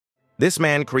This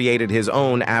man created his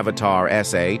own Avatar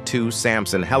SA-2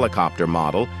 Samson helicopter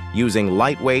model using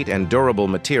lightweight and durable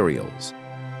materials.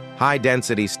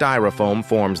 High-density styrofoam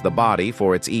forms the body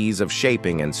for its ease of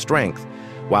shaping and strength,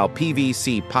 while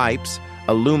PVC pipes,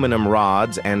 aluminum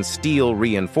rods, and steel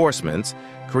reinforcements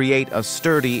create a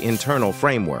sturdy internal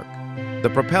framework.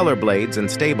 The propeller blades and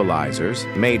stabilizers,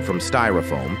 made from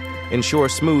styrofoam, ensure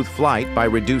smooth flight by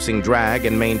reducing drag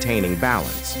and maintaining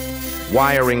balance.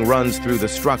 Wiring runs through the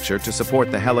structure to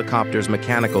support the helicopter's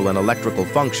mechanical and electrical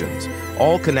functions,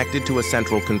 all connected to a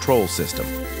central control system.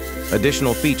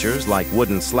 Additional features like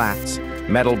wooden slats,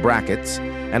 metal brackets,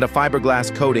 and a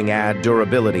fiberglass coating add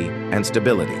durability and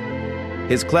stability.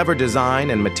 His clever design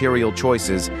and material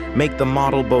choices make the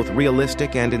model both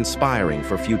realistic and inspiring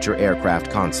for future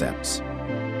aircraft concepts.